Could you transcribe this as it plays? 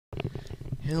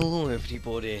Hello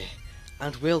everybody,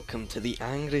 and welcome to the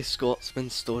Angry Scotsman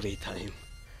story time.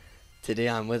 Today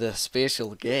I'm with a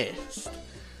special guest.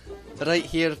 Right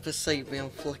here beside me, I'm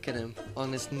flicking him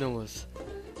on his nose.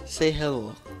 Say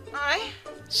hello. Hi.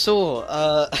 So,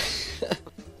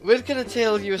 we're gonna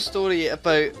tell you a story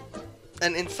about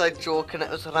an inside joke, and it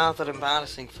was rather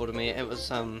embarrassing for me. It was,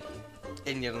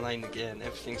 in year 9 again.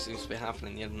 Everything seems to be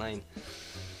happening in year 9.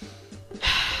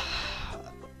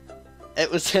 It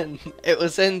was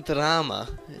in drama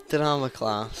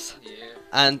class. Yeah.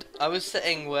 And I was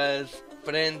sitting with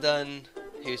Brendon,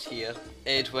 who's here,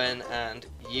 Edwin and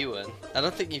Ewan. I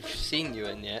don't think you've seen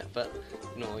Ewan yet, but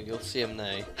no, you'll see him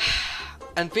now.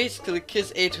 And basically,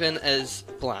 because Edwin is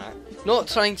black, not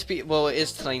trying to be, well, it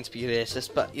is trying to be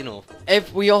racist, but you know,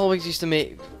 we always used to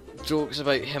make jokes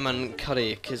about him and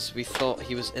curry because we thought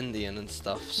he was Indian and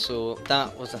stuff, so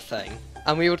that was a thing.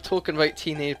 And we were talking about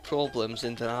teenage problems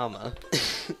in drama.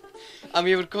 And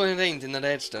we were going around in the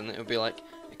register, and it would be like,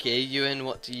 okay, Ewan,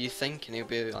 what do you think? And he'll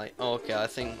be like, oh, okay, I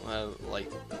think, like,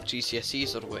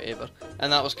 GCSEs or whatever.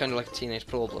 And that was kind of like a teenage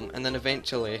problem. And then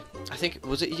eventually, I think,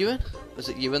 was it Ewan? Was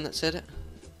it Ewan that said it?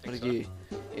 Or So. you?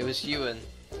 It was Ewan.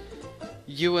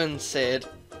 Ewan said,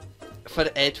 for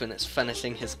Edwin, it's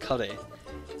finishing his curry.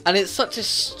 And it's such a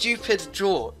stupid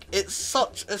joke. It's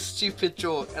such a stupid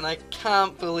joke, and I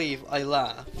can't believe I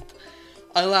laughed.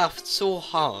 I laughed so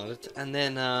hard, and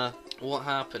then, what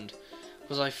happened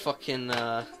was I fucking,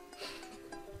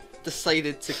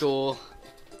 decided to go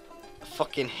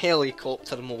fucking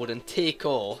helicopter mode and take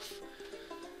off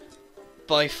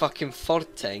by fucking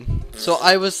farting. So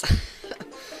I was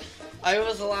I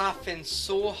was laughing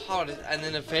so hard, and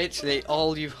then eventually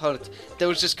all you heard, there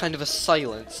was just kind of a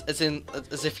silence, as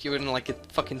if you were in like a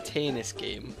fucking tennis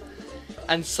game.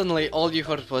 And suddenly all you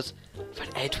heard was, for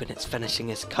Edwin, it's finishing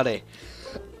his curry.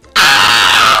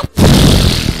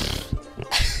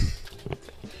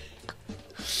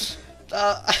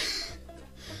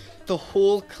 The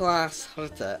whole class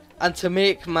heard it. And to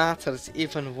make matters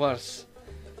even worse,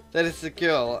 there is a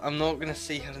girl, I'm not going to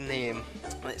say her name,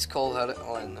 let's call her,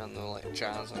 oh, I don't know, like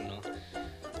Jazz, I don't know.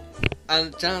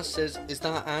 And Jazz says, is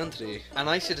that Andrew? And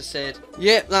I should have said,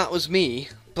 yep, that was me.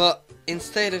 But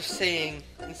instead of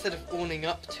owning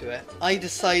up to it, I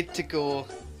decide to go,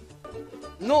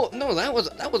 no, that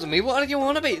wasn't me, what are you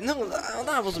on about? No,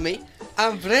 that wasn't me.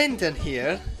 And Brendon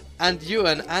here, and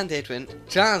Ewan and Edwin,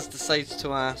 Jazz decides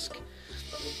to ask,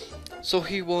 so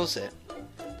who was it?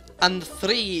 And the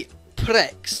three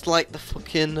pricks, like the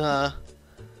fucking, I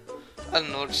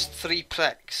don't know, just three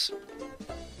pricks,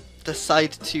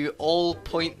 decide to all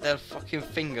point their fucking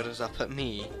fingers up at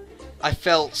me. I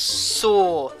felt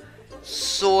so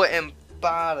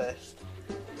embarrassed.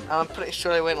 And I'm pretty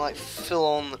sure I went like full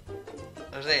on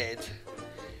red.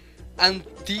 And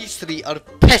these three are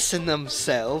pissing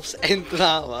themselves in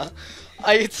drama.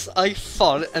 I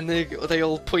fart and they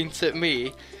all point at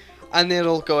me. And they're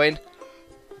all going,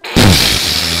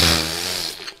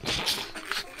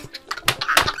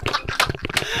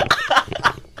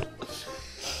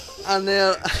 and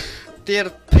they're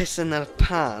pissing their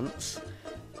pants,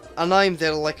 and I'm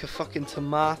there like a fucking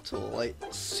tomato, like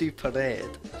super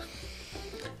red.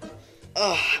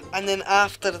 And then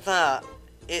after that,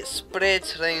 it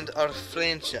spreads around our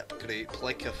friendship group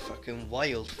like a fucking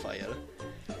wildfire.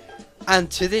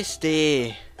 And to this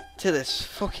day, to this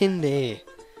fucking day,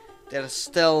 there's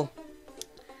still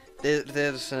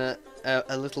there's a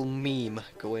little meme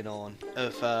going on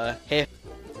of hey,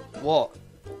 what?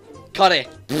 Curry.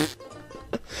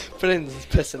 Brendon's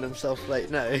pissing himself right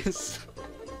now.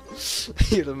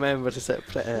 You remember to say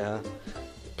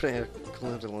pretty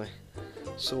clearly.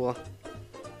 So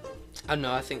I don't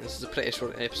know, I think this is a pretty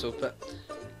short episode, but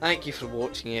thank you for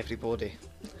watching, everybody.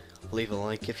 Leave a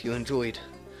like if you enjoyed.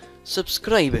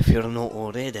 Subscribe if you're not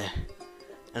already.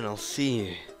 And I'll see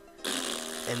you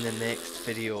in the next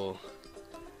video.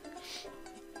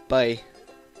 Bye.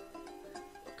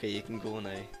 Okay, you can go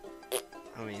now.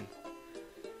 I mean,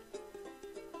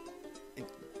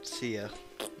 see ya.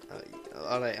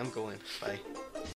 Alright, I'm going. Bye.